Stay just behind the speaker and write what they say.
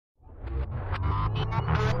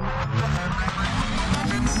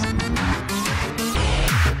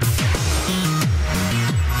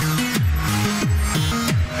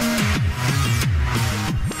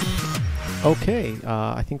Okay,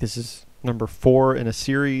 I think this is number 4 in a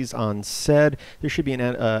series on SED. There should be an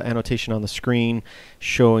annotation on the screen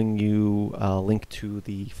showing you a link to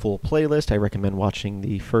the full playlist. I recommend watching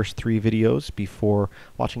the first 3 videos before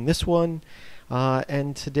watching this one.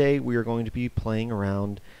 And today we are going to be playing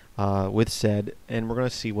around with SED, and we're going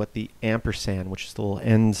to see what the ampersand, which is the little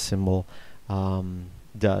end symbol,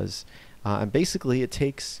 does. And basically it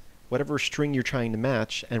takes whatever string you're trying to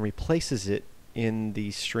match and replaces it in the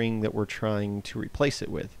string that we're trying to replace it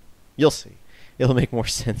with. You'll see. It'll make more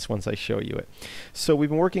sense once I show you it. So we've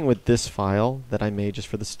been working with this file that I made just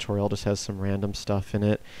for this tutorial. Just has some random stuff in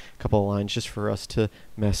it, a couple of lines just for us to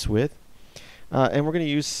mess with. And we're going to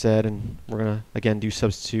use SED, and we're going to, again, do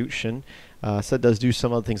substitution. SED does do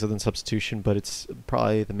some other things other than substitution, but it's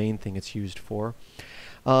probably the main thing it's used for.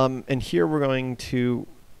 And here we're going to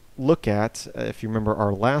look at, if you remember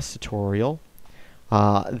our last tutorial,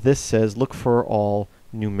 this says look for all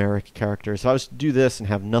numeric characters. If I was to do this and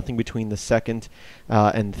have nothing between the second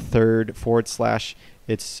and third /,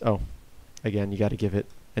 it's, again, you got to give it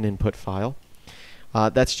an input file.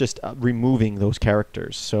 That's just removing those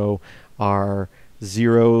characters. So our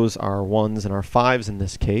 0s, our 1s, and our 5s in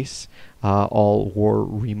this case all were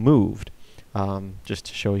removed, just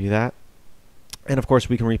to show you that. And of course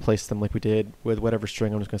we can replace them like we did with whatever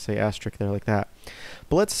string. I'm just going to say asterisk there like that.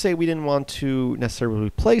 But let's say we didn't want to necessarily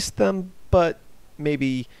replace them, but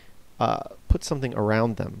maybe put something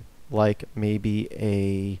around them, like maybe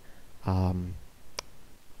a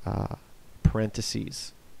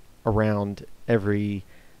parentheses around every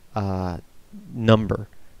number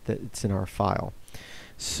that's in our file.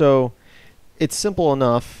 So it's simple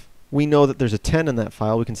enough. We know that there's a 10 in that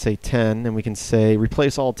file. We can say 10, and we can say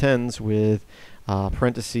replace all 10s with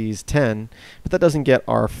parentheses 10, but that doesn't get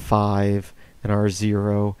our 5 and our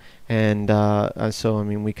 0, and so I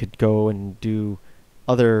mean we could go and do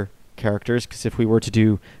other characters, because if we were to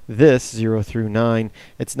do this 0 through 9,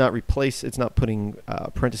 it's not putting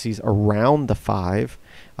parentheses around the 5,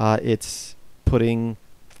 it's putting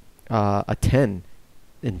a 10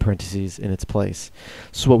 in parentheses in its place.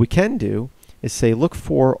 So what we can do is say look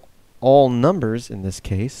for all numbers in this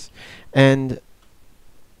case, and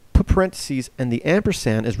put parentheses, and the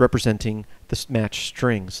ampersand is representing the matched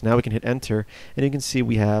string. So now we can hit enter, and you can see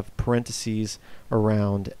we have parentheses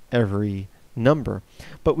around every number.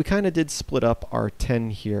 But we kind of did split up our 10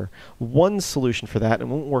 here. One solution for that,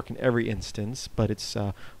 and it won't work in every instance, but it's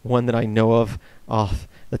one that I know of off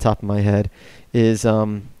the top of my head, is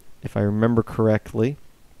if I remember correctly,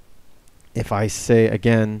 if I say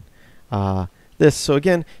again this. So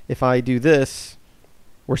again, if I do this,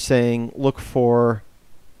 we're saying look for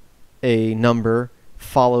a number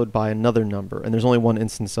followed by another number, and there's only one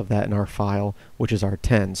instance of that in our file, which is our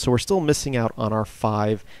 10. So we're still missing out on our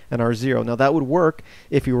 5 and our 0. Now that would work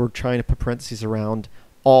if you were trying to put parentheses around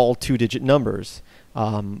all 2-digit numbers,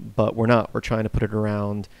 but we're not. We're trying to put it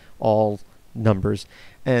around all numbers.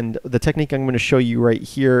 And the technique I'm going to show you right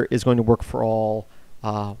here is going to work for all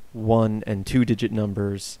 1 and 2-digit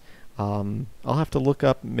numbers. I'll have to look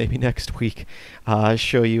up maybe next week,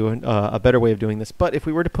 show you a better way of doing this. But if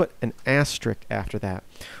we were to put an asterisk after that,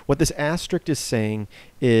 what this asterisk is saying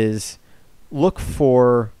is look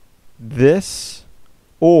for this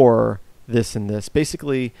or this and this.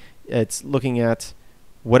 Basically, it's looking at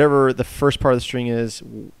whatever the first part of the string is,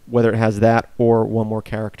 whether it has that or one more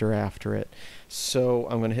character after it. So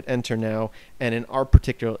I'm going to hit enter now, and in our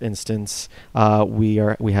particular instance, we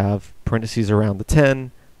have parentheses around the 10,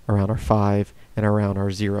 around our 5, and around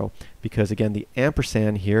our 0, because again the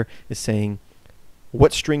ampersand here is saying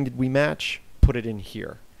what string did we match, put it in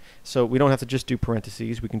here. So we don't have to just do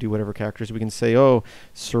parentheses, we can do whatever characters. We can say, oh,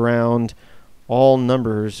 surround all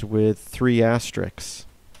numbers with 3 asterisks.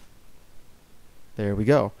 There we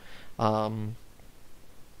go. And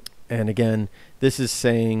again, this is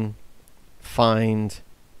saying find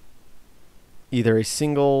either a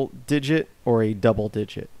single digit or a double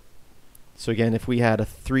digit. So again, if we had a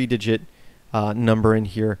 3-digit number in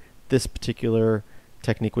here, this particular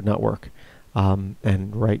technique would not work.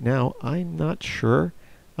 And right now, I'm not sure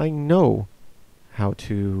I know how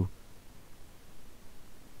to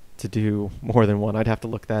do more than one. I'd have to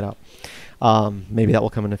look that up. Maybe that will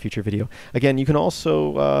come in a future video. Again, you can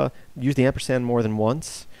also use the ampersand more than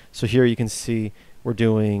once. So here you can see we're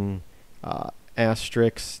doing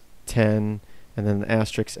asterisk 10, and then the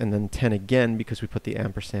asterisk, and then 10 again because we put the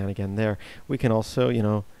ampersand again there. We can also,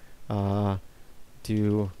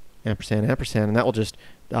 do ampersand, ampersand, and that will just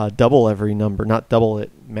double every number, not double it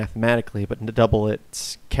mathematically, but double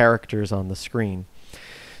its characters on the screen.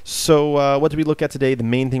 So what did we look at today? The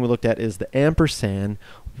main thing we looked at is the ampersand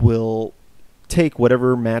will take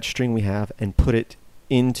whatever match string we have and put it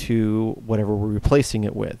into whatever we're replacing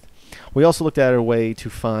it with. We also looked at a way to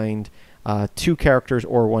find 2 characters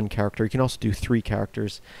or 1 character. You can also do 3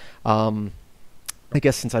 characters. I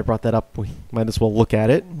guess since I brought that up, we might as well look at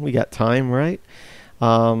it. We got time, right?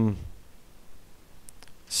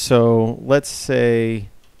 So let's say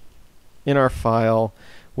in our file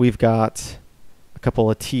we've got a couple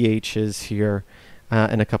of THs here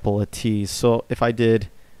and a couple of Ts. So if I did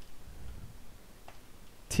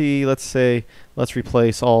T, let's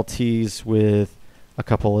replace all T's with a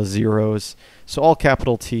couple of zeros. So all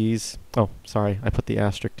capital T's. Oh, sorry, I put the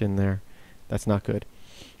asterisk in there. That's not good,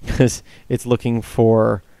 because it's looking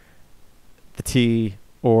for the T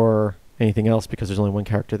or anything else because there's only 1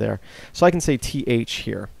 character there. So I can say TH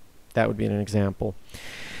here. That would be an example.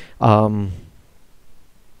 And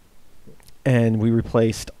we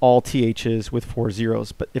replaced all THs with 4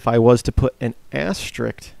 zeros. But if I was to put an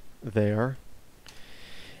asterisk there,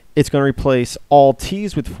 it's going to replace all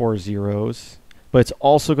T's with 4 zeros, but it's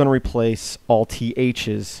also going to replace all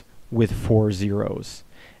THs with 4 zeros.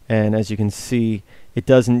 And as you can see, it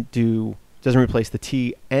doesn't replace the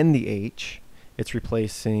T and the H. It's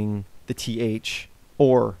replacing the TH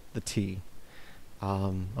or the T.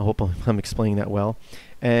 I hope I'm explaining that well.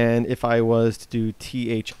 And if I was to do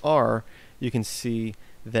THR, you can see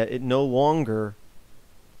that it no longer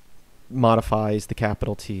modifies the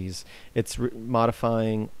capital T's. It's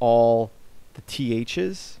modifying all the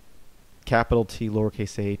THs, capital T,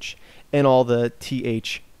 lowercase h, and all the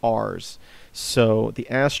THRs. So the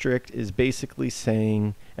asterisk is basically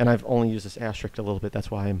saying, and I've only used this asterisk a little bit,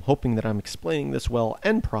 that's why I'm hoping that I'm explaining this well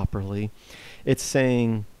and properly. It's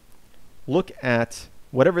saying, look at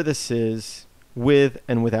whatever this is with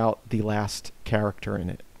and without the last character in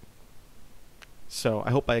it. So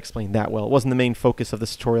I hope I explained that well. It wasn't the main focus of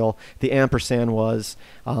this tutorial. The ampersand was,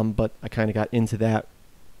 but I kind of got into that,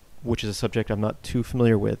 which is a subject I'm not too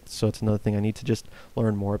familiar with, so it's another thing I need to just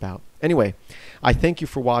learn more about. Anyway, I thank you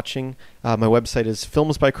for watching. My website is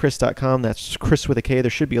filmsbychris.com. That's Chris with a K. There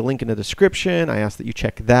should be a link in the description. I ask that you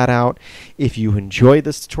check that out. If you enjoyed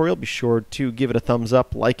this tutorial, be sure to give it a thumbs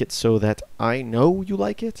up, like it so that I know you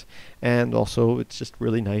like it. And also, it's just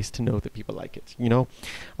really nice to know that people like it, you know?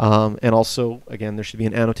 And also, again, there should be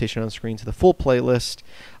an annotation on the screen to the full playlist.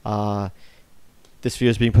 This video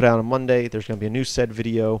is being put out on Monday. There's going to be a new SED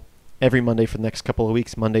video every Monday for the next couple of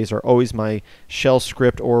weeks. Mondays are always my shell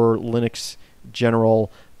script or Linux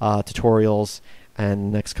general tutorials,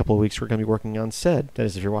 and the next couple of weeks we're going to be working on SED. That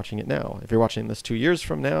is, if you're watching it now. If you're watching this 2 years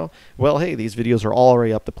from now, well, hey, these videos are all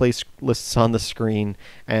already up. The playlist's on the screen,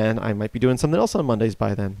 and I might be doing something else on Mondays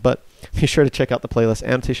by then. But be sure to check out the playlist,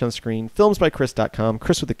 annotation on the screen, filmsbychris.com,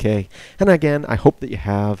 Chris with a K. And again, I hope that you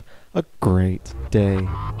have a great day.